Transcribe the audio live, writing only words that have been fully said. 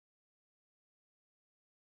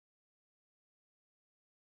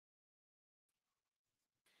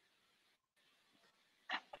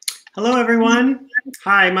Hello, everyone.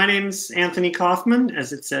 Hi, my name's Anthony Kaufman,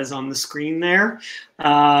 as it says on the screen there.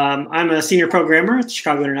 I'm a senior programmer at the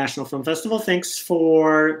Chicago International Film Festival. Thanks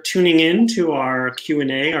for tuning in to our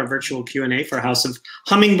Q&A, our virtual Q&A for House of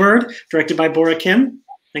Hummingbird, directed by Bora Kim.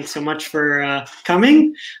 Thanks so much for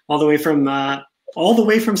coming all the way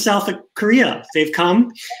from South Korea. They've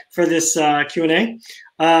come for this Q&A.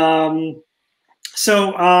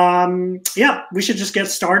 Yeah, we should just get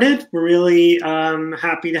started. We're really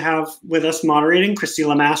happy to have with us moderating Christy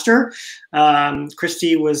LeMaster.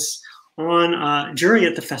 Christy was on a jury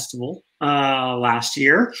at the festival last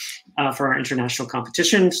year for our international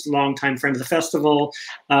competitions, longtime friend of the festival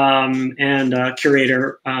and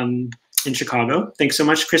curator in Chicago. Thanks so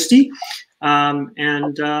much, Christy.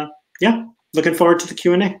 Yeah, looking forward to the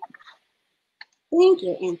Q&A. Thank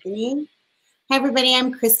you, Anthony. Hi, everybody.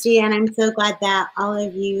 I'm Christy, and I'm so glad that all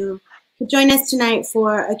of you could join us tonight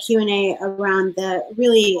for a Q&A around the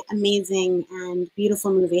really amazing and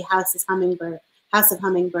beautiful movie, House of Hummingbird. House of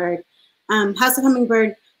Hummingbird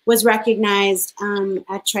was recognized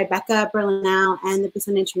at Tribeca, Berlinale, and the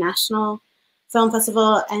Busan International Film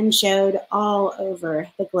Festival and showed all over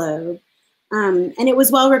the globe. And it was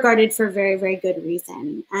well regarded for very, very good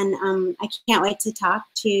reason. And I can't wait to talk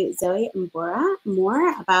to Zoe and Bora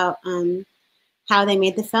more about how they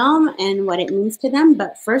made the film and what it means to them.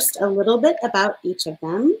 But first, a little bit about each of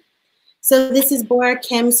them. So this is Bora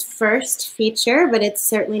Kim's first feature, but it's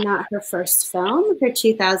certainly not her first film. Her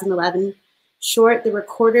 2011 short, The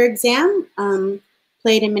Recorder Exam,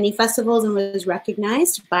 played in many festivals and was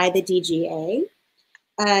recognized by the DGA.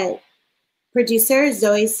 Producer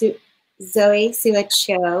Zoe Sua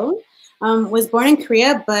Cho was born in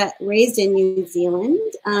Korea but raised in New Zealand.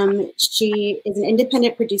 She is an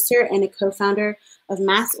independent producer and a co-founder of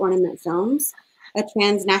Mass Ornament Films, a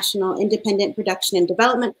transnational independent production and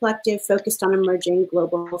development collective focused on emerging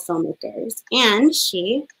global filmmakers. And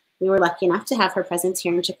we were lucky enough to have her presence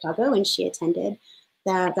here in Chicago when she attended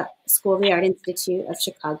the School of the Art Institute of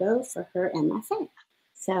Chicago for her MFA.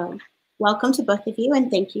 So welcome to both of you,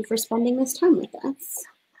 and thank you for spending this time with us.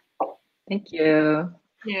 Thank you.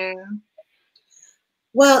 Yeah.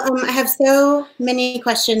 Well, I have so many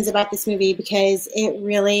questions about this movie because it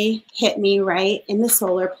really hit me right in the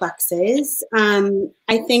solar plexus.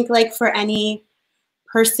 I think like for any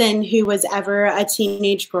person who was ever a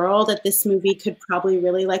teenage girl, that this movie could probably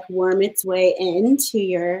really like worm its way into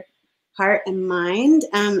your heart and mind.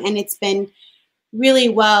 And it's been really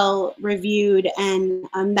well reviewed, and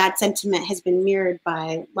that sentiment has been mirrored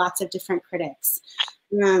by lots of different critics.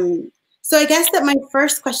 So I guess that my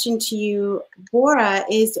first question to you, Bora,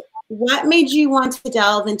 is what made you want to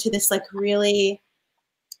delve into this like really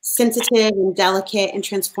sensitive and delicate and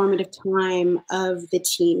transformative time of the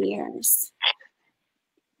teen years?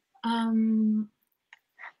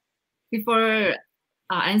 Before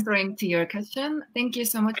answering to your question, thank you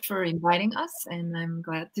so much for inviting us, and I'm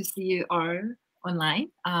glad to see you all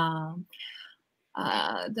online.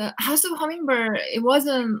 The House of Hummingbird, it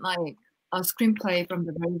wasn't like a screenplay from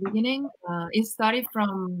the very beginning. It started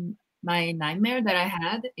from my nightmare that I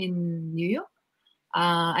had in New York.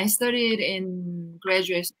 I studied in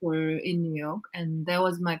graduate school in New York, and that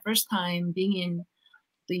was my first time being in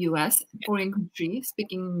the US, foreign country,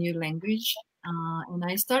 speaking new language. And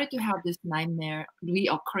I started to have this nightmare,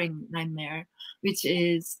 reoccurring nightmare, which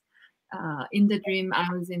is in the dream I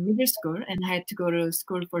was in middle school and I had to go to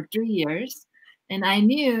school for 3 years. And I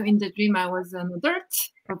knew in the dream I was an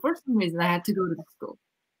adult, but for some reason I had to go to school.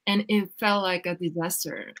 And it felt like a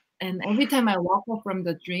disaster. And every time I woke up from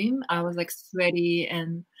the dream, I was like sweaty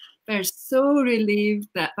and felt so relieved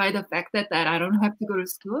that by the fact that I don't have to go to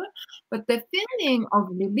school. But the feeling of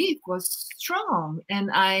relief was strong.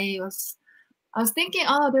 And I was thinking,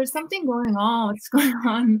 oh, there's something going on. What's going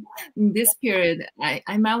on in this period?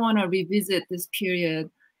 I might want to revisit this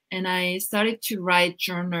period. And I started to write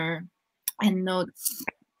journal and notes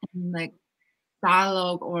and like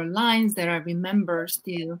dialogue or lines that I remember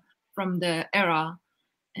still from the era.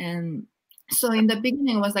 And so in the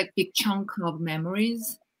beginning, it was like big chunk of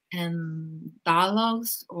memories and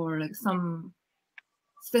dialogues or like some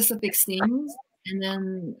specific scenes. And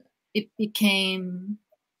then it became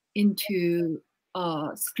into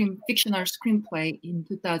a fictional screenplay in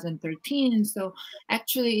 2013. So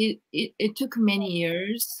actually it took many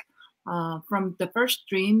years from the first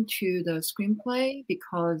dream to the screenplay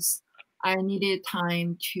because I needed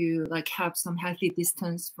time to like have some healthy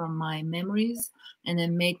distance from my memories and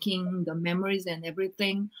then making the memories and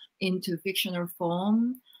everything into fictional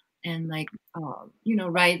form and like,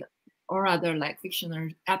 write or other like fictional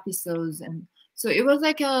episodes. And so it was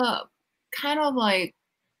like a kind of like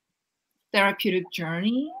therapeutic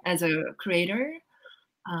journey as a creator.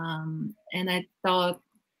 And I thought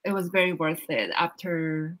it was very worth it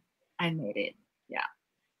after I made it. Yeah.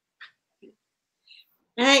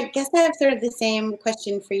 And I guess I have sort of the same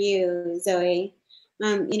question for you, Zoe.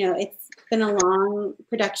 You know, it's been a long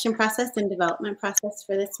production process and development process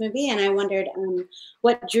for this movie, and I wondered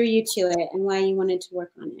what drew you to it and why you wanted to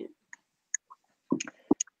work on it.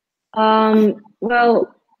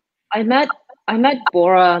 Well, I met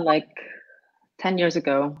Bora like 10 years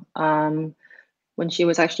ago, when she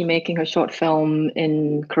was actually making her short film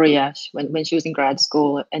in Korea, when she was in grad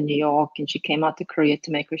school in New York, and she came out to Korea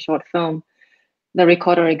to make her short film, the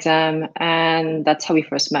recorder exam, and that's how we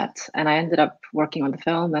first met. And I ended up working on the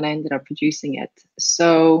film, and I ended up producing it.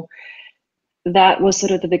 So that was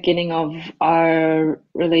sort of the beginning of our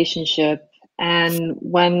relationship. And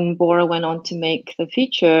when Bora went on to make the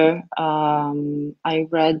feature, I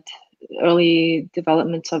read early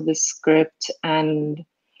developments of the script, and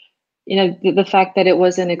you know, the fact that it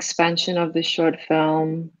was an expansion of the short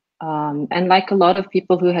film, and like a lot of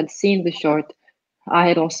people who had seen the short, I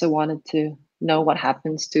had also wanted to know what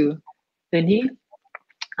happens to Eun-hee,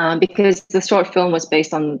 because the short film was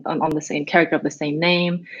based on the same character of the same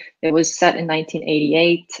name. It was set in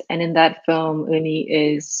 1988, and in that film, Eun-hee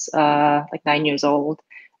is like 9 years old,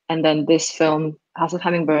 and then this film, House of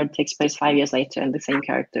Hummingbird, takes place 5 years later, and the same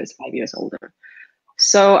character is 5 years older.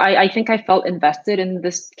 So I think I felt invested in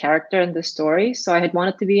this character and this story, so I had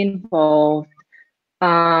wanted to be involved.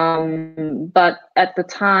 But at the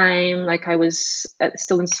time, like I was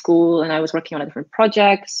still in school and I was working on a different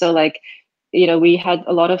project. So like, you know, we had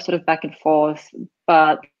a lot of sort of back and forth,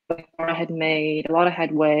 but I had made a lot of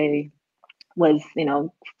headway with, you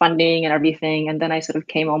know, funding and everything. And then I sort of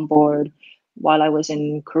came on board while I was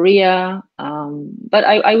in Korea. But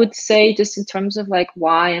I would say, just in terms of like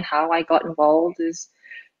why and how I got involved,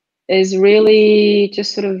 is really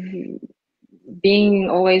just sort of being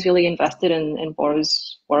always really invested in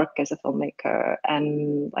Bora's work as a filmmaker,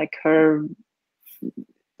 and like her,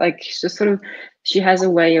 like she's just sort of, she has a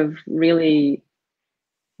way of really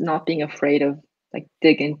not being afraid of like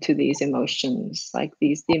dig into these emotions, like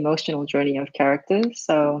the emotional journey of characters.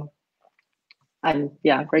 So I'm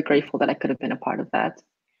very grateful that I could have been a part of that.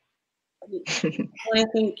 Well, I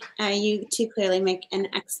think you two clearly make an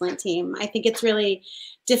excellent team. I think it's really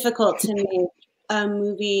difficult to make a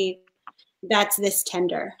movie that's this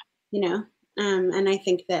tender, you know? And I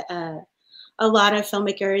think that a lot of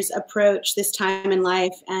filmmakers approach this time in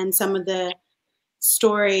life and some of the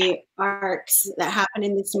story arcs that happen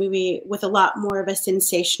in this movie with a lot more of a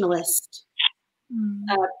sensationalist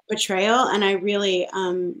portrayal. And I really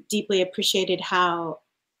deeply appreciated how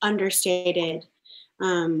understated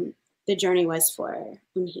the journey was for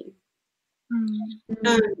Eun-hee.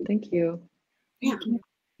 Thank you. Yeah,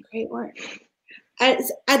 great work.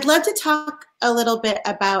 I'd love to talk a little bit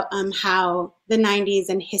about how the 90s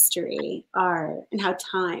and history are, and how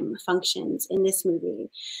time functions in this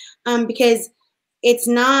movie, because it's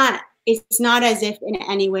not as if in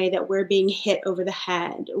any way that we're being hit over the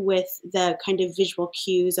head with the kind of visual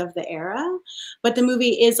cues of the era, but the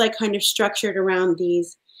movie is like kind of structured around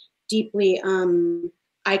these deeply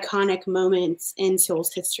iconic moments in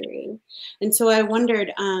Seoul's history. And so I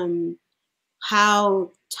wondered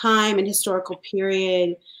how time and historical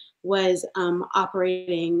period was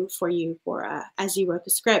operating for you, Bora, as you wrote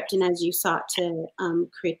the script and as you sought to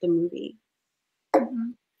create the movie.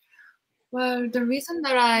 Well, the reason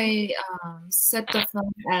that I set the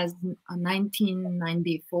film as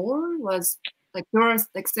 1994 was like, there was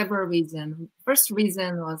like several reasons. First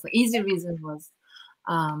reason was, the easy reason was,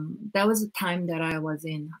 that was a time that I was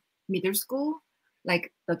in middle school,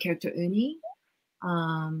 like the character Eun-hee.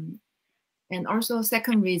 And also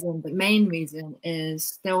second reason, the main reason,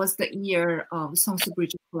 is there was the year of Seongsu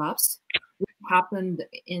Bridge collapse, which happened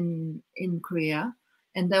in Korea.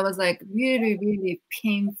 And that was like really, really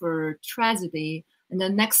painful tragedy. And the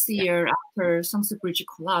next year after Seongsu Bridge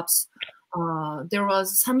collapse, there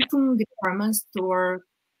was Sampung department store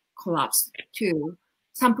collapse too.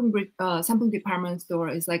 Sampung department store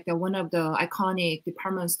is like one of the iconic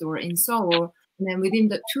department store in Seoul. And then within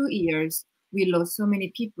the 2 years, we lost so many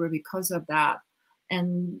people because of that.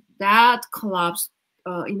 And that collapse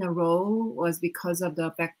in a row was because of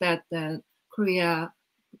the fact that Korea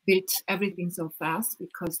built everything so fast,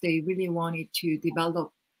 because they really wanted to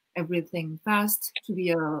develop everything fast to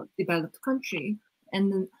be a developed country.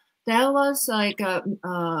 And that was like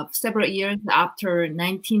several years after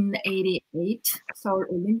 1988 Seoul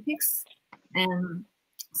Olympics. And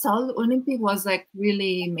Seoul Olympic was like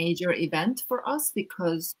really major event for us,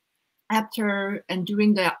 because after and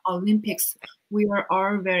during the Olympics, we were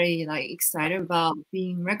all very like excited about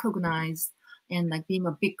being recognized and like being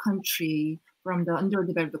a big country from the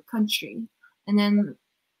underdeveloped country. And then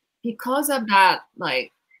because of that,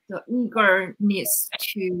 like the eagerness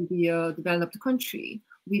to be a developed country,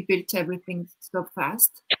 we built everything so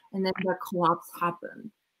fast, and then the collapse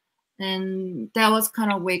happened. And that was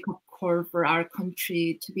kind of wake up call for our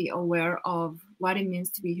country to be aware of what it means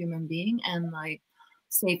to be human being and like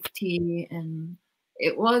safety. And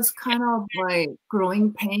it was kind of like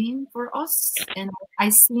growing pain for us. And I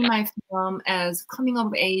see my film as coming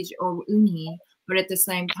of age of Eun-hee, but at the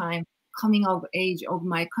same time, coming of age of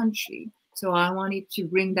my country. So I wanted to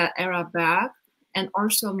bring that era back, and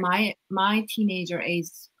also my teenager age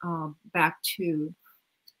back too.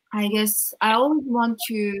 I guess I always want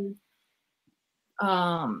to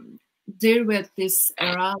deal with this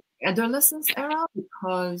era, adolescence era,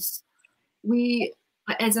 because we,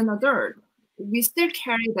 as an adult, we still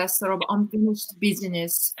carry that sort of unfinished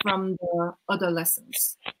business from the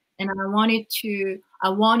adolescence. And I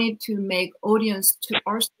wanted to make audience to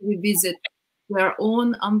also revisit their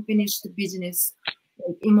own unfinished business,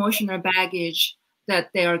 like emotional baggage that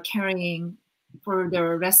they are carrying for the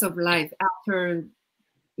rest of life after,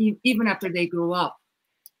 even after they grow up.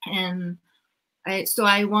 And so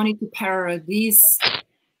I wanted to parallel these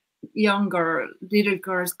younger little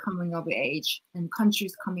girls coming of age and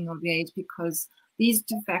countries coming of age, because these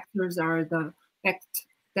two factors are the fact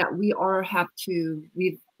that we all have to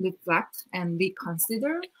reflect and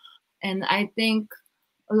reconsider. And I think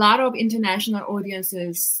a lot of international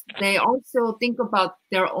audiences, they also think about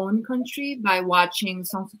their own country by watching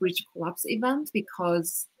Seongsu Bridge collapse event,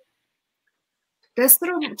 because this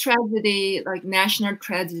sort of tragedy, like national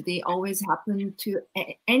tragedy, always happen to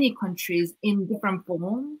any countries in different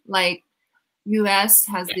form. Like US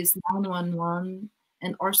has this 911,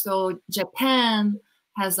 and also Japan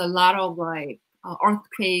has a lot of like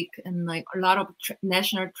earthquake and like a lot of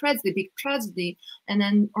national tragedy, big tragedy. And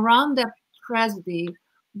then around that tragedy,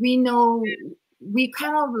 we know, we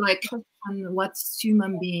kind of like touch on what's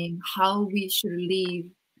human being, how we should live,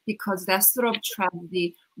 because that sort of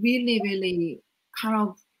tragedy really, really kind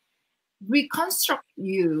of reconstruct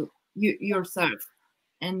yourself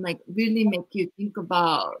and like really make you think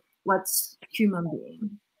about what's human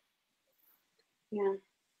being.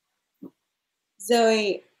 Yeah.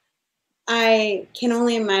 Zoe, I can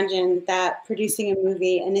only imagine that producing a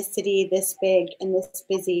movie in a city this big and this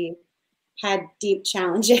busy had deep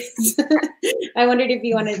challenges. I wondered if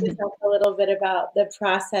you wanted to talk a little bit about the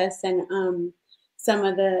process and some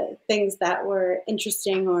of the things that were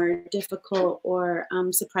interesting or difficult or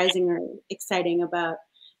surprising or exciting about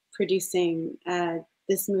producing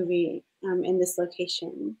this movie in this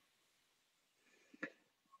location.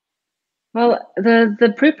 Well,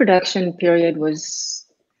 the pre-production period was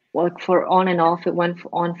like for on and off. It went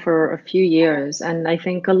on for a few years, and I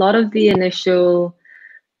think a lot of the initial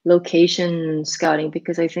location scouting,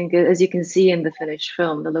 because I think, as you can see in the finished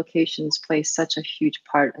film, the locations play such a huge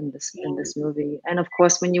part in this movie. And of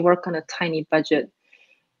course, when you work on a tiny budget,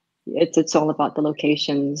 it's all about the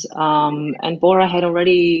locations. And Bora had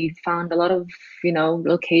already found a lot of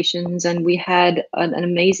locations, and we had an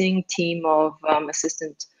amazing team of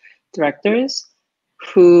assistant directors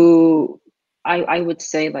who I would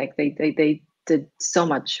say like they did so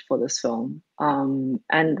much for this film, and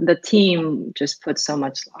the team just put so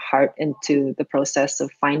much heart into the process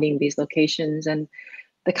of finding these locations. And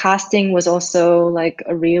the casting was also like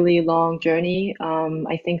a really long journey.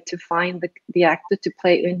 I think to find the actor to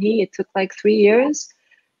play Eun-hee, it took like 3 years.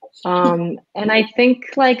 And I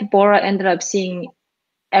think like Bora ended up seeing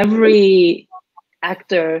every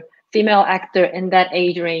actor, female actor in that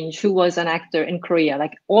age range who was an actor in Korea,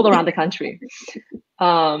 like all around the country.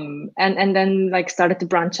 And then like started to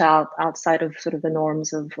branch out outside of sort of the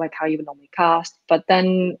norms of like how you would normally cast. But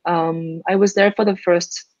then I was there for the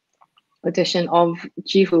first audition of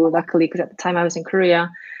Jihu, luckily, because at the time I was in Korea,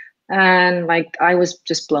 and like I was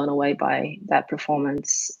just blown away by that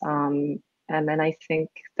performance. And then I think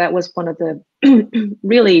that was one of the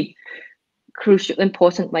really crucial,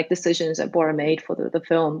 important like decisions that Bora made for the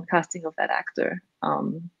film, casting of that actor.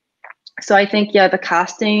 So I think, yeah, the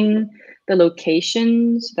casting, the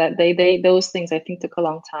locations, that those things I think took a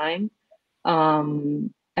long time.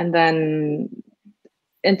 And then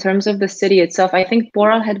in terms of the city itself, I think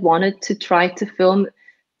Bora had wanted to try to film,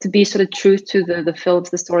 to be sort of true to the film,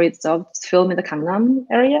 the story itself, film in the Gangnam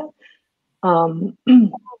area.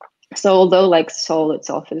 So although like Seoul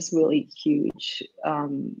itself is really huge,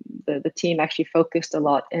 the team actually focused a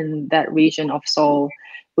lot in that region of Seoul,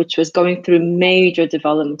 which was going through major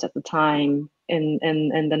development at the time.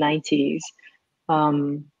 in the 90s.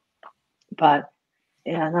 But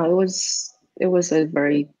yeah, no, it was a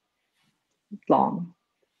very long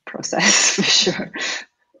process for sure.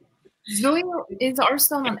 Zoe is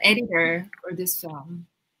also an editor for this film.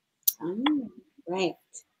 Right.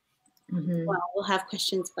 Mm-hmm. Well, we'll have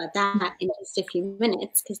questions about that in just a few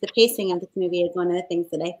minutes, because the pacing of this movie is one of the things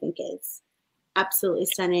that I think is absolutely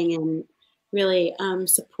stunning and really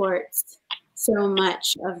supports so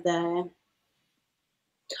much of the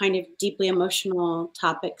kind of deeply emotional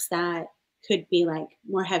topics that could be like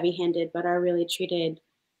more heavy-handed, but are really treated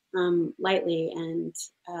lightly and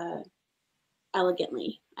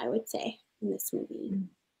elegantly, I would say, in this movie.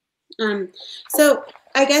 So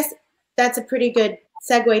I guess that's a pretty good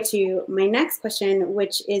segue to my next question,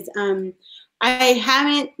 which is I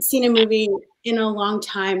haven't seen a movie in a long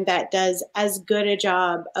time that does as good a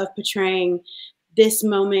job of portraying this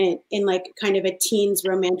moment in like kind of a teen's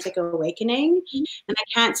romantic awakening. And I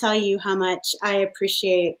can't tell you how much I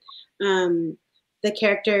appreciate the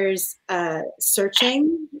characters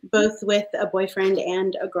searching, both with a boyfriend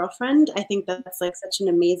and a girlfriend. I think that's like such an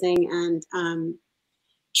amazing and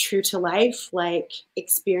true to life like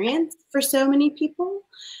experience for so many people.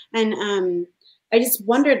 And I just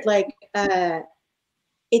wondered, like,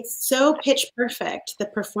 it's so pitch perfect, the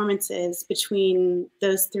performances between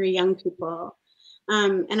those three young people.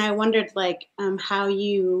 And I wondered, like, how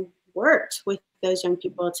you worked with those young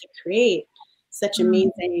people to create such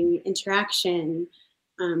amazing interaction.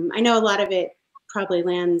 I know a lot of it probably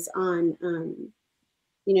lands on,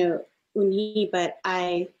 you know, Eun-hee, but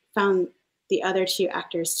I found the other two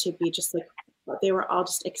actors to be just like, they were all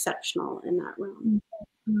just exceptional in that realm.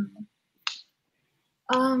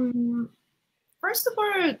 First of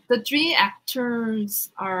all, the three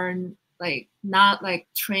actors are like not like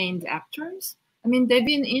trained actors. I mean, they've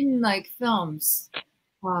been in like films,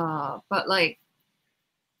 but like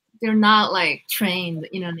they're not like trained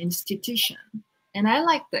in an institution. And I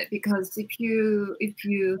like that, because if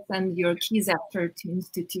you send your kids actor to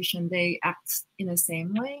institution, they act in the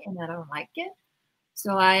same way, and I don't like it.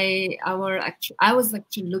 So I was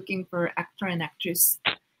actually looking for actor and actress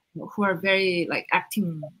who are very like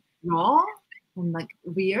acting raw and like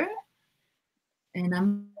real. And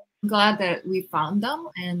I'm glad that we found them.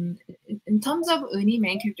 And in terms of Eun-hee,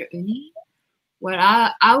 main character Eun-hee, well,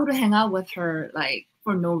 I would hang out with her like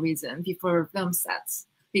for no reason before film sets,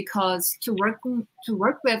 because to work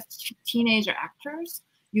with teenager actors,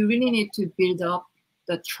 you really need to build up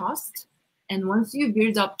the trust. And once you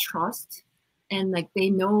build up trust, and like they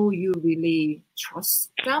know you really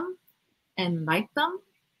trust them and like them,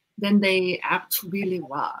 then they act really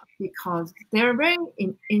well, because they're very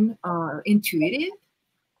intuitive,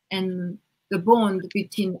 and the bond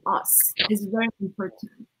between us is very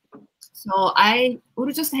important. So I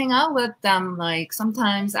would just hang out with them. Like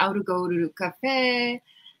sometimes I would go to the cafe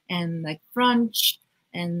and like brunch,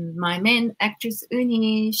 and my main actress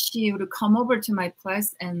Eun-hee, she would come over to my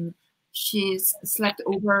place, and she slept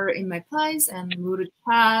over in my place, and we would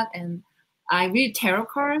chat, and I read tarot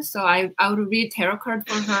cards, so I would read tarot cards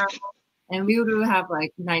for her, and we would have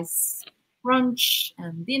like nice brunch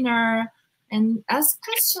and dinner, and ask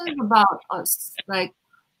questions about us. Like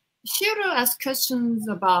she would ask questions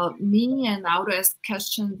about me, and I would ask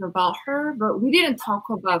questions about her, but we didn't talk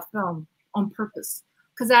about film on purpose,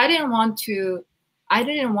 because I didn't want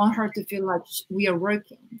her to feel like we are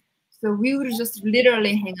working. So we would just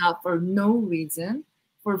literally hang out for no reason,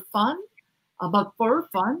 for fun, but for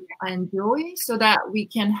fun and joy, so that we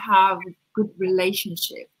can have good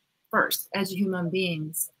relationship first as human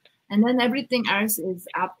beings. And then everything else is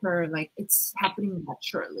after, like it's happening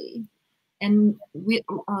naturally. And we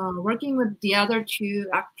working with the other two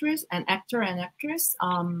actors and actress,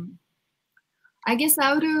 I guess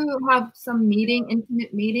I would have some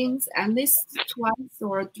intimate meetings at least twice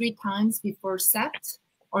or 3 times before set.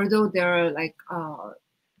 Although they're like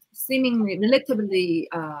seemingly relatively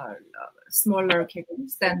smaller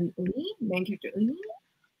characters than Eun-hee, main character Eun-hee,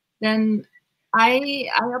 then I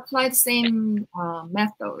applied the same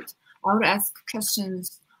method. I would ask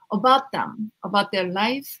questions about them, about their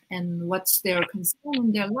life, and what's their concern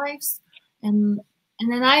in their lives, and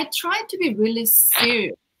then I try to be really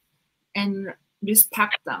serious and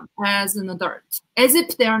respect them as an adult, as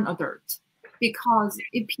if they're an adult. Because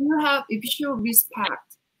if you show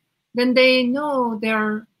respect, then they know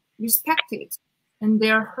they're respected and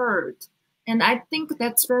they're heard. And I think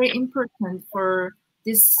that's very important for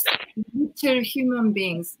these little human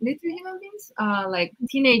beings, like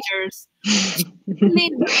teenagers.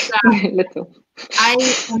 Little. I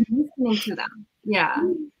am listening to them. Yeah.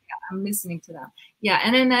 I'm listening to them. Yeah,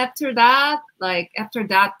 and then after that, after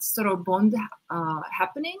that sort of bond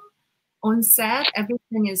happening on set,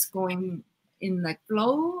 everything is going in like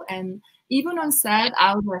flow, and even on set,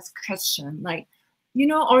 I would ask question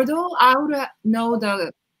although I would know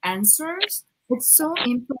the answers, it's so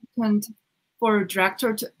important for a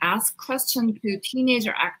director to ask questions to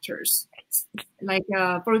teenager actors.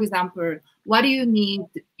 For example, what do you need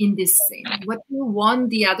in this scene? What do you want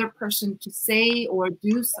the other person to say or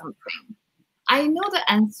do something? I know the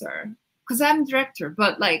answer because I'm director,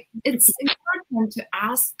 but it's important to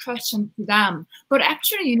ask questions to them. But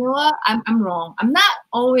actually, you know what? I'm wrong. I'm not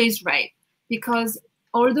always right, because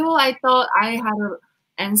although I thought I had an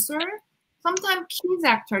answer, sometimes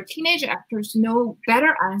teenage actors know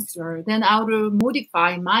better answer. Then I would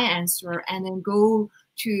modify my answer and then go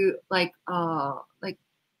to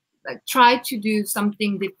try to do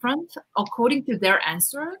something different according to their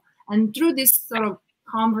answer. And through this sort of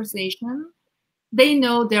conversation, they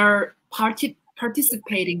know they're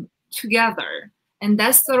participating together, and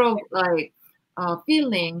that's sort of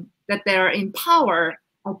feeling that they're in power.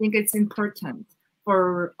 I think it's important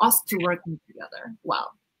for us to work together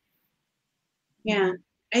well. Yeah,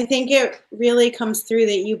 I think it really comes through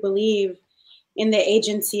that you believe in the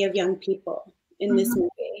agency of young people in this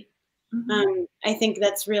movie. I think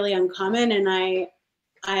that's really uncommon, and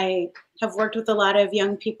I have worked with a lot of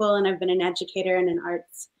young people, and I've been an educator and an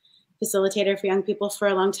arts facilitator for young people for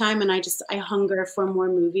a long time, and I hunger for more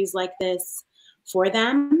movies like this for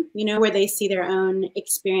them, where they see their own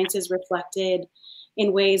experiences reflected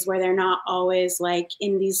in ways where they're not always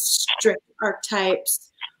in these strict archetypes,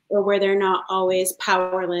 or where they're not always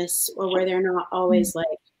powerless, or where they're not always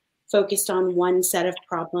focused on one set of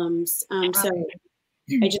problems. So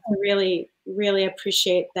I just really, really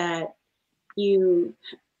appreciate that you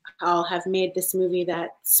all have made this movie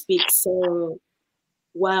that speaks so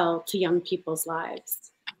well to young people's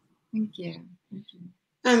lives. Thank you. Thank you.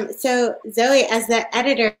 So Zoe, as the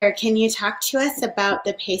editor, can you talk to us about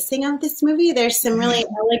the pacing of this movie? There's some really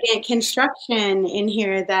elegant construction in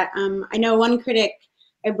here that I know one critic,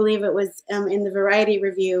 I believe it was in the Variety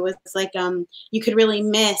review, was you could really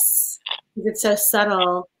miss, because it's so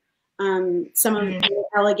subtle, some of the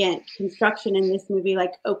elegant construction in this movie,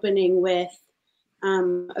 opening with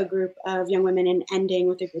a group of young women and ending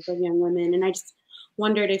with a group of young women. And I just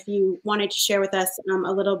wondered if you wanted to share with us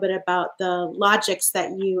a little bit about the logics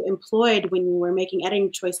that you employed when you were making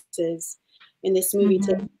editing choices in this movie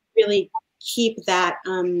to really keep that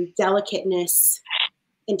delicateness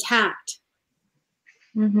intact.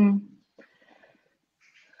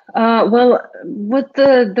 Well, with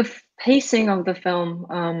the pacing of the film,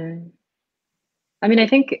 I mean, I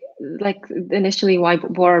think initially why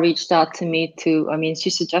Bora reached out to me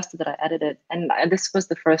she suggested that I edit it, and this was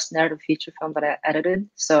the first narrative feature film that I edited,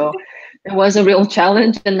 so it was a real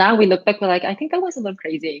challenge. And now we look back, we're I think that was a little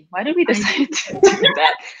crazy. Why did we decide to do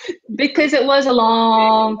that? Because it was a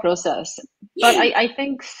long process. But I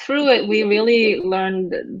think through it, we really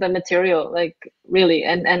learned the material, really,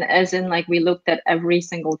 and as in we looked at every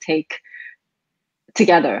single take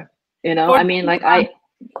together, I mean,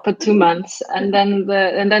 for 2 months, and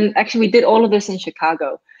then actually we did all of this in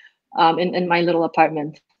Chicago, in my little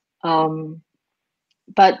apartment.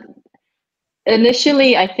 But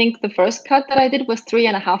initially, I think the first cut that I did was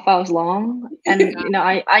 3.5 hours long, and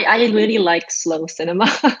I really like slow cinema.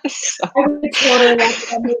 So. I would totally like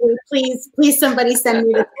that movie. Please, somebody send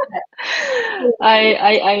me this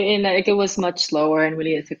cut. It was much slower, and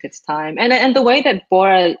really it took its time. And the way that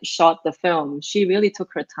Bora shot the film, she really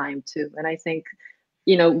took her time too. And I think,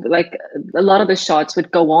 a lot of the shots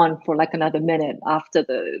would go on for another minute after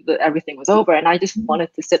the everything was over, and I just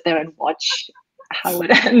wanted to sit there and watch how it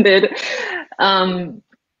ended.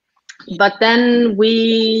 But then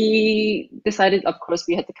we decided, of course,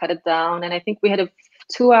 we had to cut it down, and I think we had a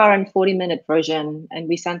 2 hour and 40-minute version, and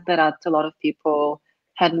we sent that out to a lot of people.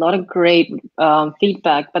 Had a lot of great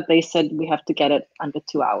feedback, but they said we have to get it under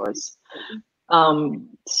 2 hours.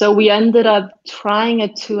 So we ended up trying a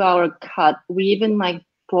 2 hour cut. We even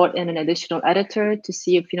brought in an additional editor to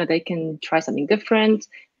see if they can try something different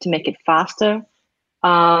to make it faster.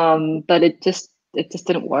 But it just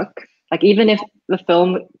didn't work. It if the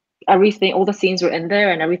film, all the scenes were in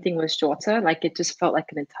there and everything was shorter, it just felt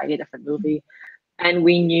like an entirely different movie. And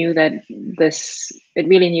we knew that it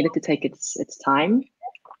really needed to take its time.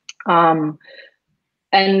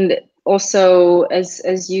 And also,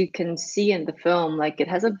 as you can see in the film, it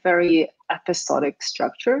has a very episodic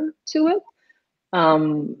structure to it,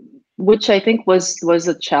 which I think was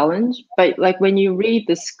a challenge. But when you read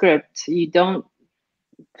the script, you don't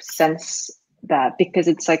sense that, because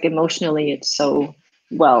it's emotionally it's so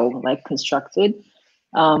well like constructed.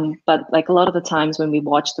 But like a lot of the times when we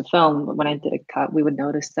watch the film, when I did a cut, we would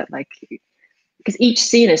notice that like, because each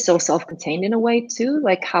scene is so self-contained in a way too,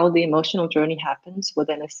 like how the emotional journey happens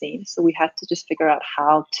within a scene. So we had to just figure out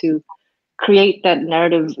how to create that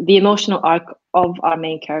narrative, the emotional arc of our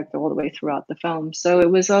main character all the way throughout the film. So it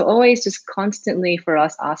was always just constantly for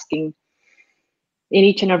us asking in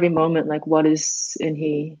each and every moment, like, what is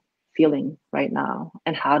Eun-hee feeling right now?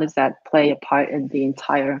 And how does that play a part in the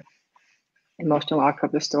entire emotional arc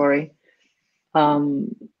of the story?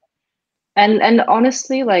 And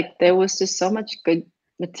honestly, like, there was just so much good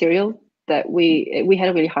material that we had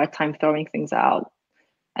a really hard time throwing things out.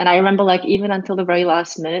 And I remember, like, even until the very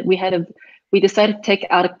last minute, we decided to take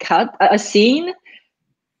out a scene.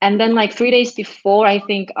 And then like 3 days before, I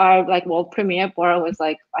think our like world premiere, Bora was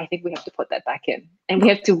like, I think we have to put that back in. And we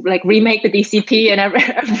have to like remake the DCP and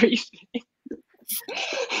everything.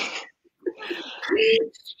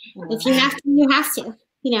 If you have to, you have to,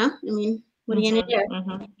 you know, I mean, what are you gonna do?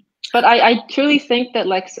 Mm-hmm. But I truly think that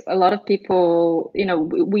like a lot of people, you know,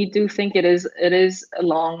 we do think it is a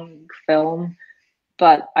long film,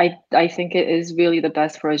 but I think it is really the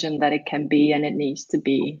best version that it can be, and it needs to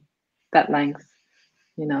be that length,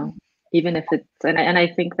 you know, even if it's, and I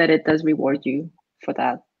think that it does reward you for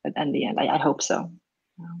that at the end. I hope so.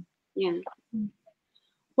 Yeah.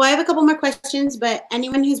 Well, I have a couple more questions, but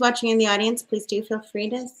anyone who's watching in the audience, please do feel free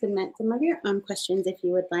to submit some of your own questions if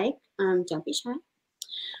you would like. Don't be shy.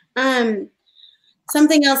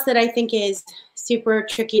 Something else that I think is super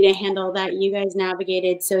tricky to handle that you guys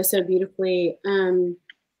navigated so beautifully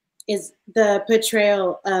is the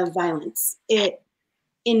portrayal of violence. It,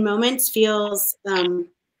 in moments, feels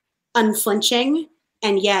unflinching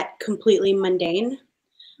and yet completely mundane.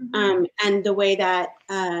 And the way that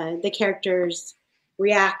the characters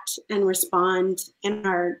react and respond and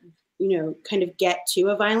are, you know, kind of get to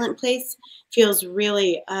a violent place feels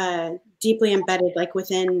really deeply embedded, like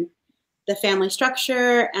within the family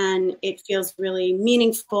structure, and it feels really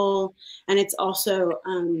meaningful, and it's also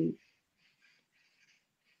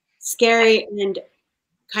scary and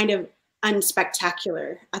kind of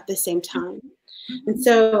unspectacular at the same time. And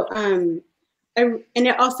so and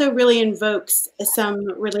it also really invokes some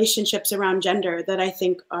relationships around gender that I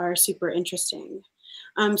think are super interesting.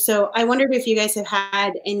 So I wondered if you guys have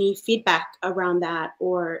had any feedback around that,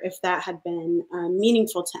 or if that had been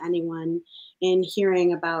meaningful to anyone in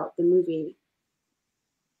hearing about the movie.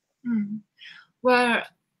 Well,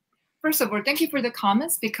 first of all, thank you for the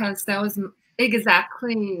comments, because that was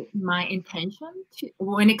exactly my intention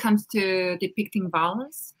when it comes to depicting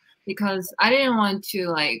violence, because I didn't want to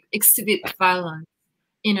like exhibit violence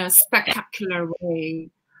in a spectacular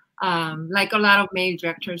way, like a lot of male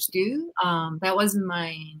directors do. That wasn't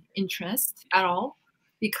my interest at all,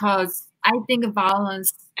 because I think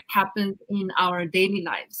violence happens in our daily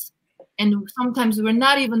lives, and sometimes we're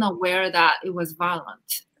not even aware that it was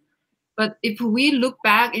violent. But if we look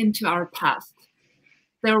back into our past,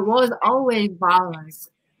 there was always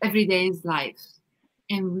violence everyday's life,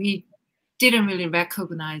 and we didn't really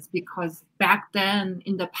recognize, because back then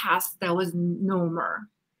in the past that was normal.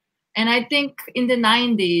 And I think in the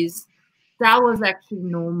 90s that was actually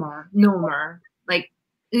normal. Like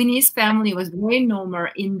Eun-hee's family was very normal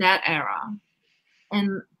in that era,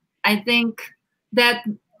 and I think that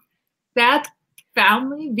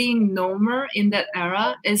family being normal in that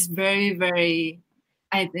era is very, very,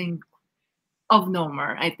 I think,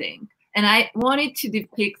 abnormal, I think. And I wanted to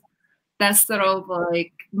depict that sort of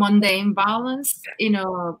like mundane violence in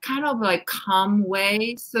a kind of like calm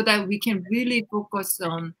way, so that we can really focus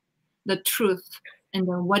on the truth and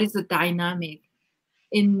then what is the dynamic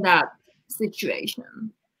in that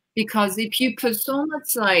situation. Because if you put so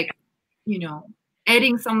much like, you know,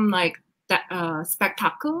 adding some like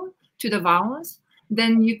spectacle to the violence,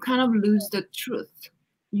 then you kind of lose the truth.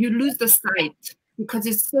 You lose the sight, because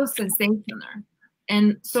it's so sensational.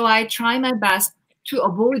 And so I try my best to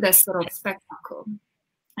avoid that sort of spectacle.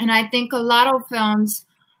 And I think a lot of films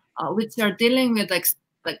which are dealing with like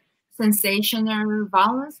sensational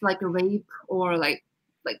violence, like rape or like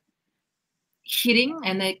hitting,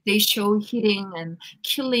 and they show hitting and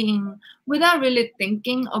killing without really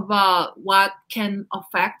thinking about what can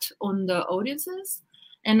affect on the audiences.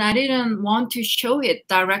 And I didn't want to show it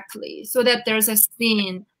directly, so that there's a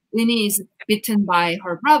scene Eun-hee is bitten by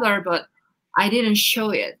her brother, but I didn't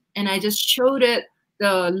show it, and I just showed it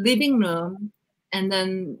the living room, and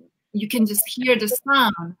then you can just hear the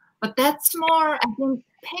sound. But that's more, I think,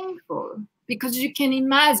 painful, because you can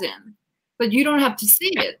imagine, but you don't have to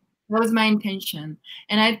see it. That was my intention.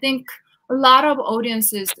 And I think a lot of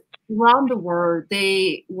audiences around the world,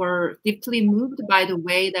 they were deeply moved by the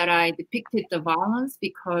way that I depicted the violence,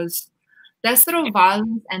 because that sort of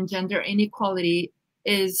violence and gender inequality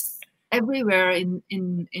is everywhere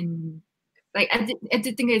in like I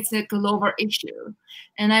did think it's a global issue.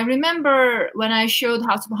 And I remember when I showed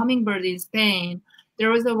House of Hummingbird in Spain, there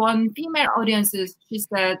was a one female audience. She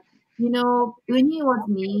said, you know, Eun-hee was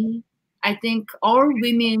me. I think all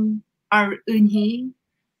women are Eun-hee,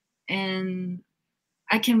 and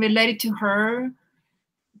I can relate it to her.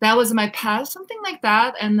 That was my past, something like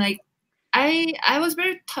that. And like I was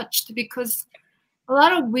very touched, because a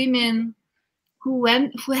lot of women who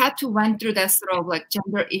had to went through that sort of like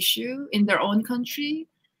gender issue in their own country,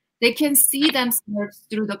 they can see themselves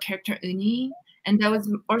through the character Eun-hee, and that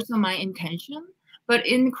was also my intention. But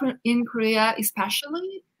in Korea,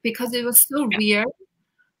 especially because it was so weird,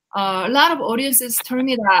 a lot of audiences told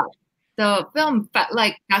me that the film felt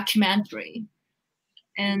like documentary,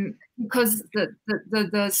 and because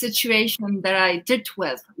the situation that I dealt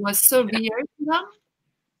with was so weird to them,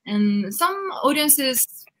 and some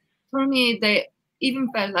audiences told me they even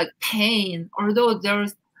felt like pain, although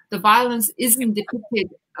the violence isn't depicted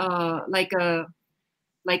like a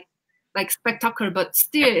like spectacle, but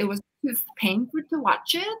still it was too painful to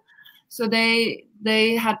watch it. So they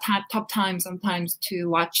had tough time sometimes to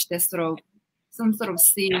watch this some sort of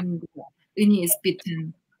scene where Eun-hee is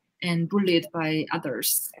beaten and bullied by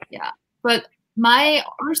others. Yeah, but my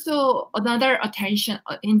also another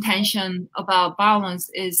intention about violence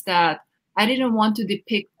is that I didn't want to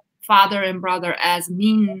depict father and brother as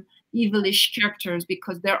mean, evilish characters,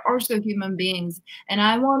 because they're also human beings, and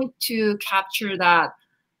I wanted to capture that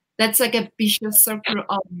that's like a vicious circle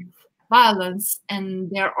of violence, and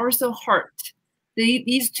they're also hurt.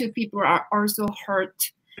 These two people are also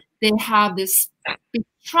hurt. They have this big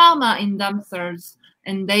trauma in themselves,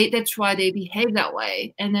 and that's why they behave that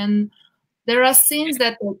way. And then there are scenes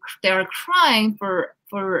that they are crying for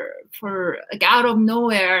like out of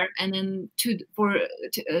nowhere, and then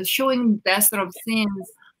showing that sort of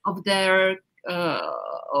scenes of their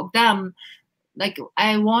of them. Like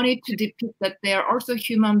I wanted to depict that they are also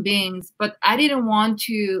human beings, but I didn't want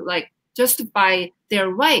to like justify their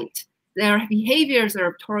right. Their behaviors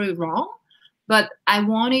are totally wrong, but I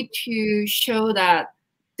wanted to show that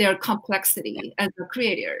their complexity as a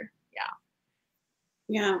creator.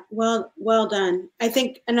 Yeah, well done. I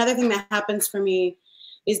think another thing that happens for me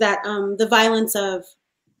is that the violence of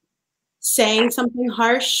saying something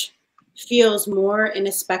harsh feels more in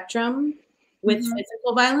a spectrum with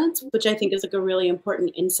physical violence, which I think is like a really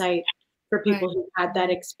important insight for people who had that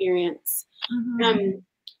experience.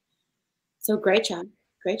 So great job,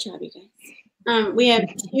 you guys. We have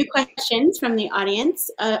 2 questions from the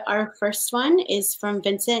audience. Our first one is from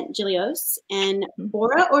Vincent Gilios. And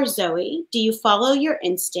Bora or Zoe, do you follow your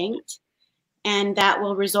instinct and that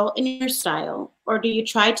will result in your style, or do you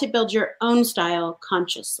try to build your own style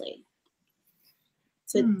consciously?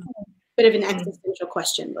 It's a bit of an existential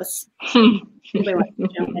question. Let's anybody want to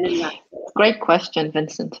jump in and Great question,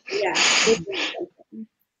 Vincent. Yeah.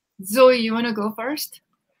 Zoe, you want to go first?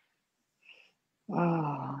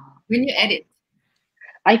 Oh. When you edit.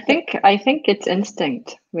 I think it's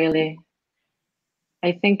instinct, really.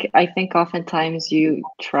 I think oftentimes you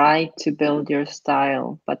try to build your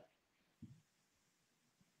style, but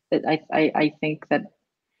I think that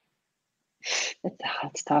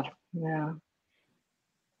it's tough. Yeah.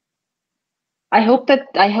 I hope that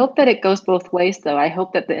it goes both ways, though. I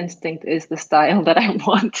hope that the instinct is the style that I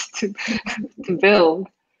want to build.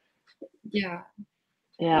 Yeah.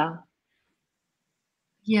 Yeah.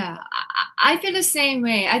 Yeah, I feel the same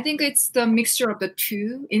way. I think it's the mixture of the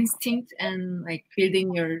two, instinct and like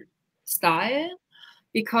building your style.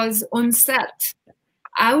 Because on set,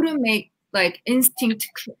 I would make like instinct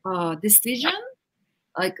decision.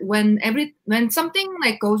 Like when something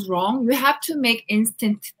like goes wrong, you have to make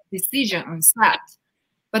instinct decision on set.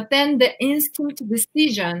 But then the instinct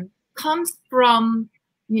decision comes from,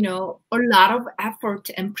 you know, a lot of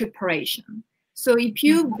effort and preparation. So if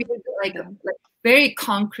you build like very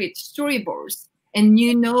concrete storyboards and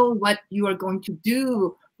you know what you are going to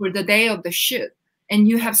do for the day of the shoot, and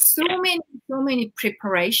you have so many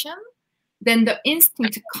preparation, then the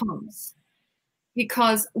instinct comes.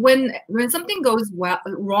 Because when something goes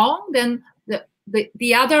wrong, then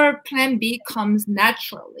the other plan B comes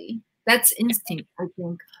naturally. That's instinct, I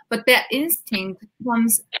think. But that instinct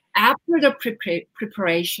comes after the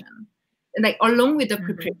preparation, like along with the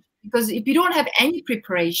preparation. Because if you don't have any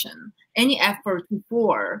preparation, any effort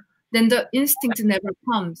before, then the instinct never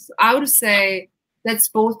comes. I would say that's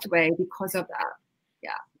both way because of that.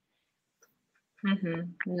 Yeah.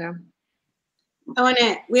 Yeah.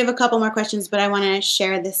 We have a couple more questions, but I want to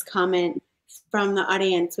share this comment from the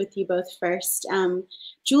audience with you both first.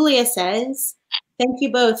 Julia says, thank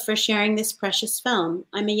you both for sharing this precious film.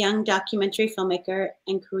 I'm a young documentary filmmaker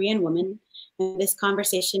and Korean woman, and this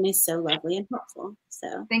conversation is so lovely and helpful.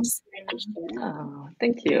 So Thanks. Oh,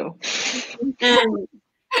 thank you.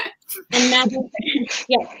 Another,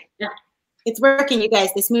 yeah, it's working, you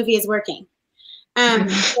guys. This movie is working.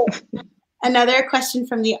 Another question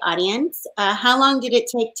from the audience. How long did it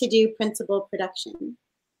take to do principal production?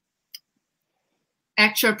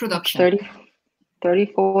 Actual production.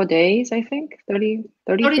 34 days, I think.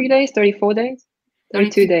 33 days, 34 days,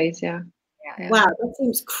 32 days, yeah. Wow, that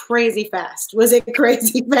seems crazy fast. Was it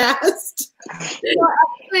crazy fast? Well,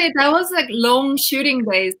 actually, that was like long shooting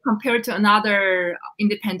days compared to another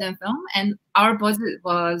independent film, and our budget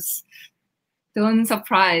was, don't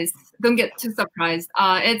get too surprised.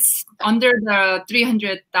 It's under the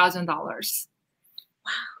 $300,000.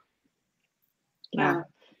 Wow. Yeah.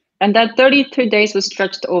 And that 32 days was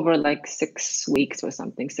stretched over like 6 weeks or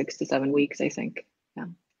something, 6 to 7 weeks, I think. Yeah.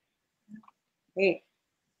 Great.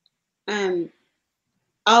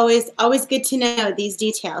 Always good to know these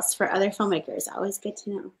details for other filmmakers. Always good to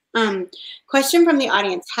know. Question from the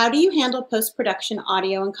audience. How do you handle post-production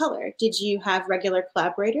audio and color? Did you have regular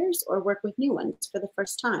collaborators or work with new ones for the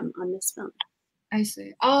first time on this film? I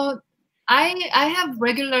see. I have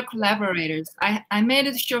regular collaborators. I made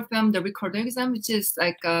a short film, The Recording Exam, which is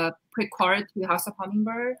like a prequel to House of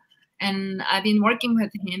Hummingbird, and I've been working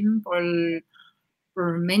with him for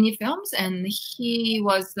many films, and he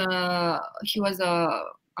was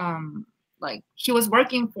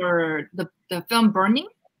working for the film Burning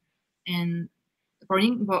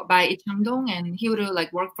by Lee Chang-dong, and he would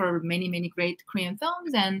like work for many great Korean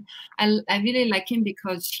films, and I really like him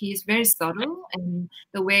because he's very subtle, and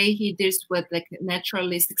the way he deals with like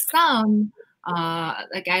naturalistic sound, I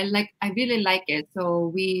really like it. So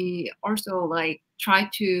we also like try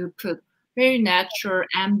to put very natural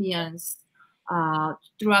ambience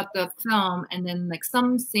throughout the film, and then like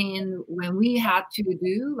some scene when we had to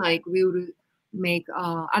do like we would make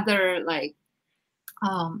other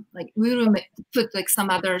we would put like some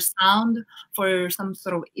other sound for some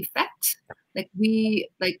sort of effect. Like we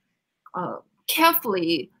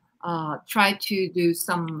carefully try to do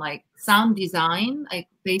some like sound design like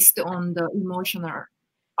based on the emotional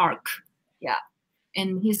arc. Yeah,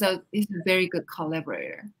 and he's a very good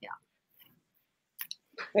collaborator. Yeah.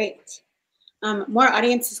 Great. More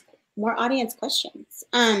audience questions.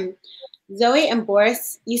 Zoe and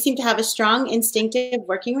Boris, you seem to have a strong instinctive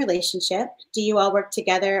working relationship. Do you all work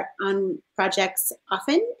together on projects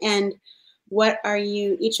often? And what are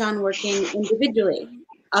you each on working individually?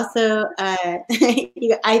 Also, I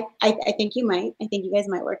think you might. I think you guys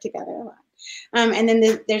might work together a lot. And then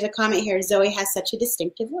there's a comment here. Zoe has such a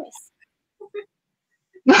distinctive voice.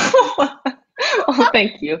 Oh,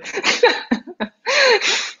 thank you.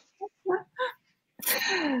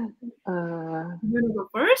 You want to go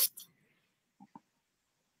first?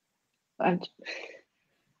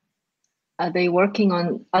 Are they working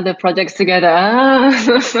on other projects together? I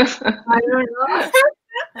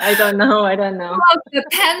don't know. I don't know. About the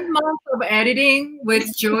 10 months of editing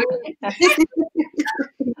with Joy.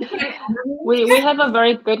 we have a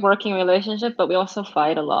very good working relationship, but we also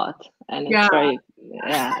fight a lot, and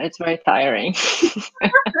it's very tiring.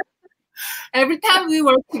 Every time we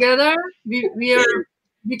work together, we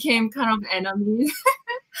became kind of enemies.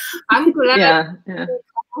 I'm glad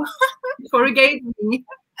forgave me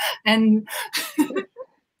and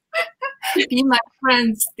be my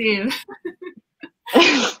friend still.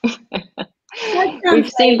 We've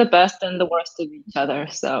seen the best and the worst of each other,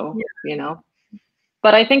 so you know.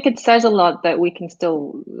 But I think it says a lot that we can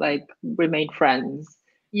still like remain friends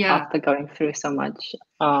after going through so much.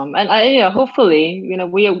 And hopefully,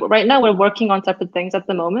 right now we're working on separate things at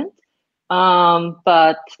the moment.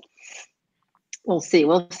 But we'll see.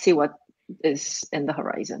 We'll see what is in the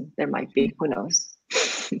horizon. There might be. Who knows?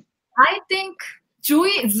 I think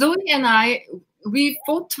Zoe and I, we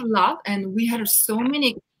fought a lot, and we had so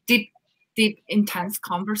many deep, intense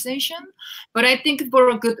conversation. But I think for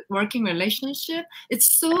a good working relationship, it's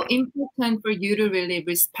so important for you to really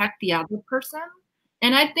respect the other person.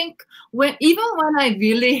 And I think even when I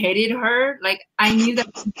really hated her, like I knew that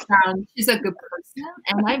she's a good person,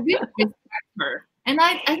 and I really respect her, and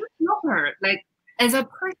I just love her like as a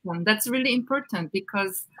person. That's really important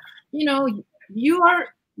because you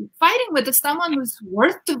are fighting with someone who's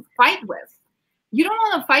worth to fight with. You don't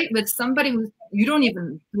want to fight with somebody who you don't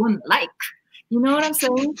like. You know what I'm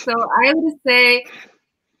saying? So I would say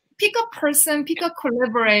pick a person, pick a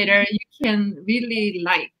collaborator you can really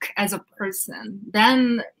like as a person.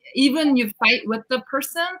 Then even you fight with the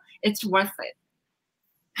person, it's worth it.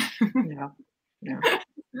 Yeah. Yeah.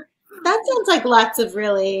 That sounds like lots of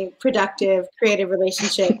really productive, creative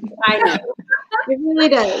relationships. I know. It really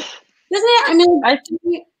does. Doesn't it? I mean,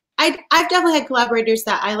 I've definitely had collaborators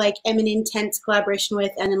that I like am in intense collaboration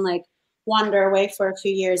with and then like wander away for a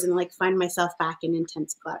few years and like find myself back in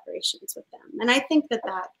intense collaborations with them. And I think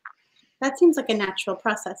that seems like a natural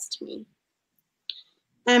process to me.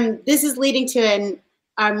 This is leading to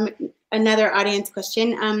another audience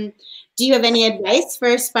question. Do you have any advice for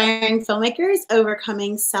aspiring filmmakers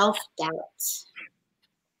overcoming self-doubt?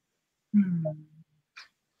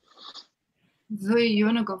 Zoe, you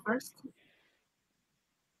want to go first?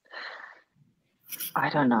 I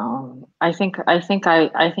don't know. I think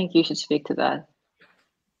you should speak to that.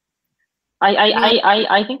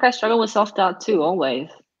 I think I struggle with self-doubt too, always.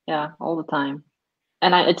 Yeah, all the time.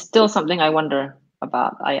 And it's still something I wonder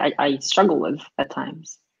about. I struggle with at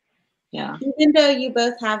times. Yeah. Even though you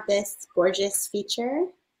both have this gorgeous feature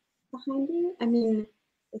behind you, I mean,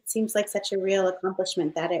 it seems like such a real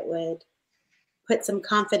accomplishment that it would put some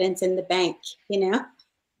confidence in the bank, you know?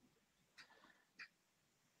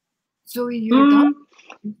 Zoe, you're done?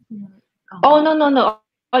 Oh, no.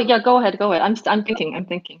 Oh, yeah, go ahead. I'm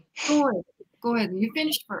thinking. Go ahead. You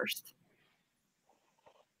finish first.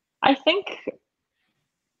 I think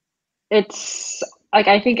it's like,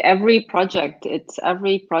 I think every project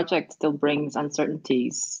still brings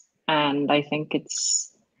uncertainties. And I think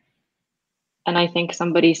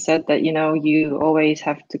somebody said that, you know, you always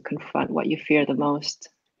have to confront what you fear the most,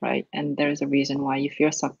 right? And there's a reason why you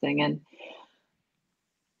fear something. And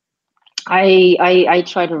I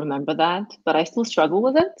try to remember that, but I still struggle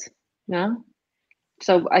with it. Yeah.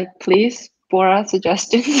 So please, Bora,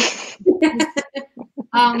 suggestions.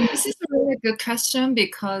 This is a really good question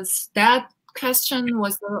because that question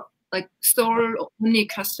was the sole only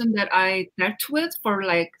question that I dealt with for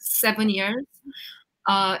like 7 years.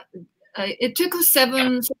 It took us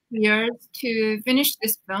 7 years to finish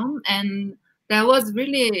this film, and that was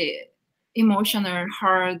really emotional,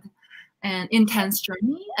 hard, and intense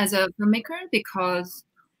journey as a filmmaker because,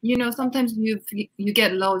 you know, sometimes you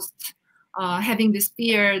get lost having this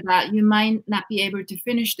fear that you might not be able to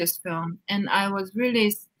finish this film. And I was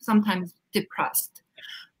really sometimes depressed.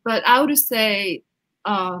 But I would say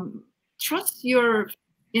trust your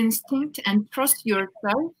instinct and trust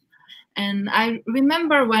yourself. And I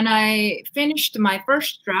remember when I finished my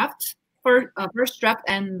first draft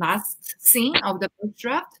and last scene of the first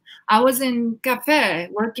draft, I was in cafe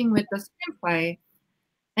working with the screenplay,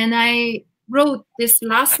 and I wrote this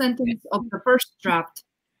last sentence of the first draft,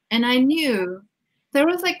 and I knew there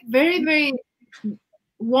was like very, very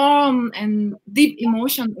warm and deep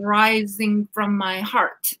emotion rising from my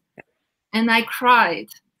heart, and I cried,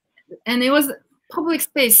 and it was public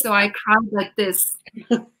space, so I cried like this.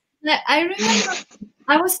 I remember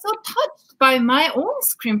I was so touched by my own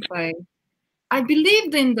screenplay. I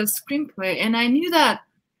believed in the screenplay, and I knew that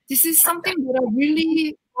this is something that I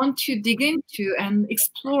really want to dig into and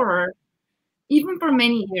explore, even for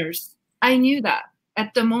many years. I knew that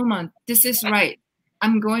at the moment, this is right.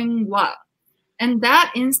 I'm going well. And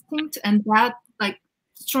that instinct and that like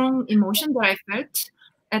strong emotion that I felt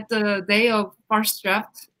at the day of first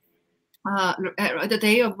draft, at the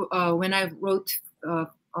day of when I wrote,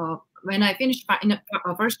 when I finished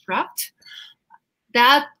first draft,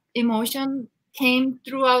 that emotion came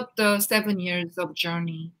throughout the 7 years of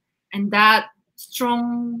journey, and that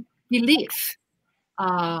strong belief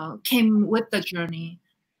came with the journey.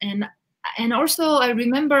 And also I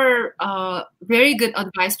remember very good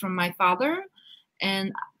advice from my father.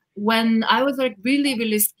 And when I was like really,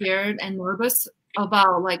 really scared and nervous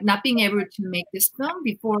about like not being able to make this film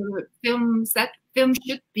before film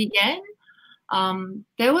shoot began,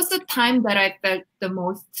 there was a time that I felt the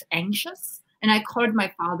most anxious, and I called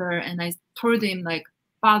my father and I told him like,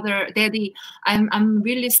 "Father, Daddy, I'm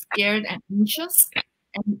really scared and anxious,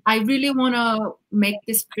 and I really want to make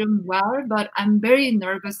this film well, but I'm very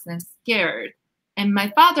nervous and scared." And my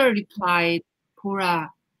father replied,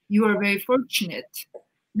 "Bora, you are very fortunate.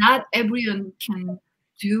 Not everyone can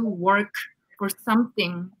do work for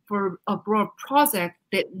something, for a broad project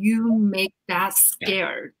that you make that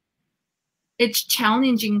scared. It's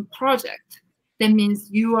challenging project. That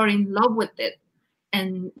means you are in love with it,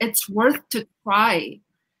 and it's worth to try.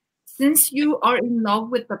 Since you are in love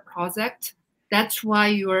with the project, that's why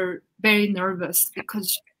you're very nervous,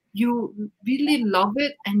 because you really love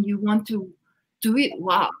it and you want to do it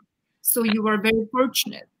well. So you are very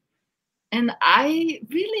fortunate." And I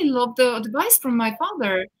really love the advice from my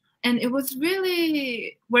father. and it was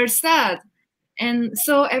really very sad. And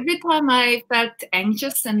so every time I felt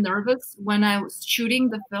anxious and nervous when I was shooting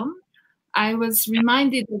the film, I was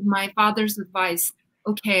reminded of my father's advice.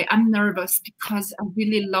 Okay, I'm nervous because I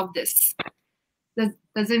really love this.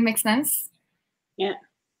 Does it make sense? Yeah.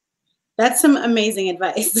 That's some amazing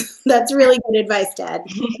advice. That's really good advice, Dad,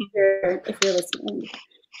 if you're listening.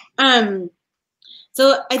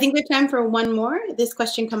 So I think we have time for one more. This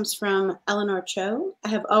question comes from Eleanor Cho. I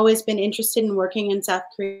have always been interested in working in South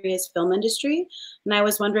Korea's film industry, and I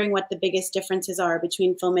was wondering what the biggest differences are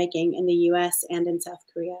between filmmaking in the US and in South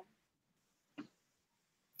Korea.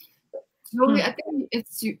 Zoe, I think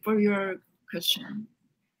it's for your question.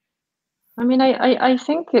 I mean, I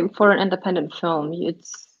think for an independent film,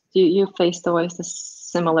 you face always the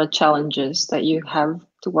similar challenges that you have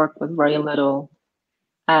to work with very little,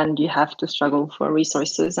 and you have to struggle for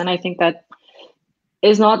resources. And I think that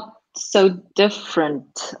is not so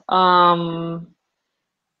different. I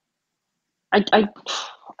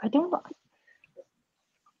don't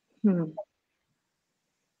know.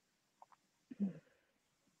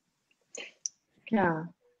 Yeah.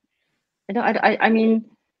 I mean,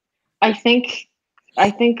 I think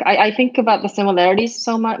about the similarities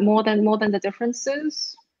so much more than the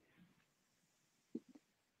differences.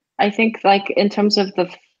 I think, like, in terms of the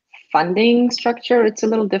funding structure, it's a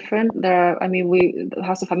little different. The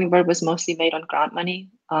House of Hummingbird was mostly made on grant money.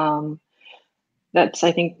 That's,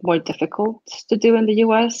 I think, more difficult to do in the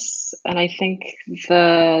US. And I think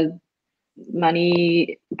the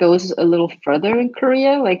money goes a little further in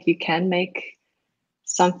Korea. Like, you can make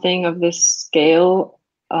something of this scale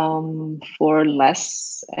for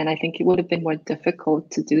less. And I think it would have been more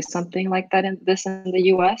difficult to do something like that in the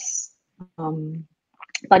US.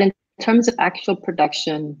 But in terms of actual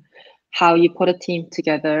production, how you put a team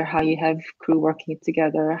together, how you have crew working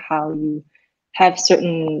together, how you have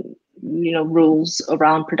certain, rules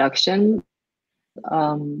around production,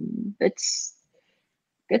 I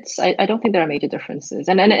don't think there are major differences.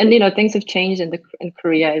 And things have changed in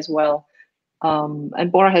Korea as well.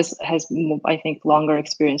 And Bora has I think longer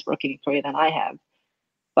experience working in Korea than I have.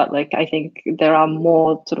 But like, I think there are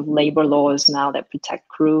more sort of labor laws now that protect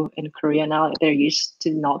crew in Korea now. There used to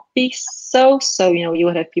not be so. So, you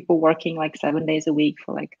would have people working like 7 days a week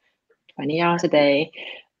for like 20 hours a day.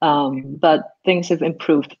 But things have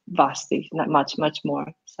improved vastly, not much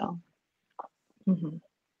more. So.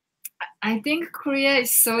 I think Korea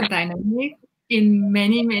is so dynamic in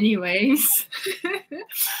many, many ways.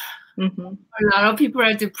 A lot of people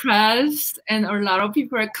are depressed, and a lot of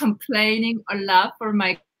people are complaining a lot for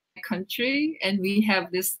my country, and we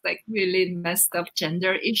have this like really messed up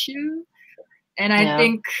gender issue. And I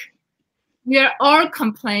think we are all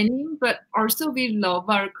complaining, but also we love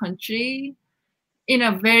our country in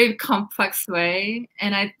a very complex way.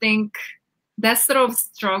 And I think that sort of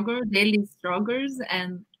struggle, daily struggles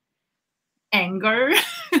and anger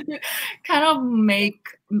kind of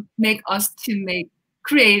make us to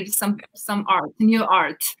create some art, new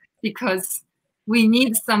art, because we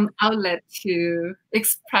need some outlet to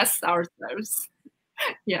express ourselves.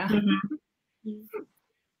 Yeah.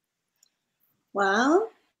 Well,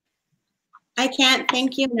 I can't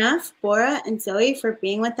thank you enough, Bora and Zoe, for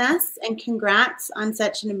being with us, and congrats on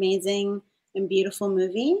such an amazing and beautiful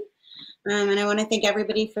movie. And I want to thank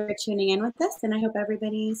everybody for tuning in with us, and I hope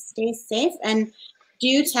everybody stays safe. And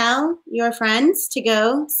do tell your friends to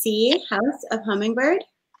go see House of Hummingbird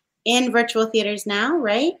in virtual theaters now,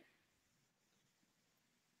 right?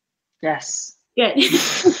 Yes. Good.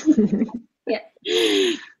 Yeah.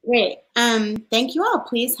 Great. Thank you all.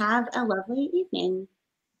 Please have a lovely evening.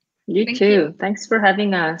 You too. Thanks for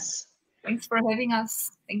having us. Thanks for having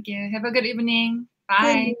us. Thank you. Have a good evening.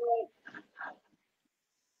 Bye.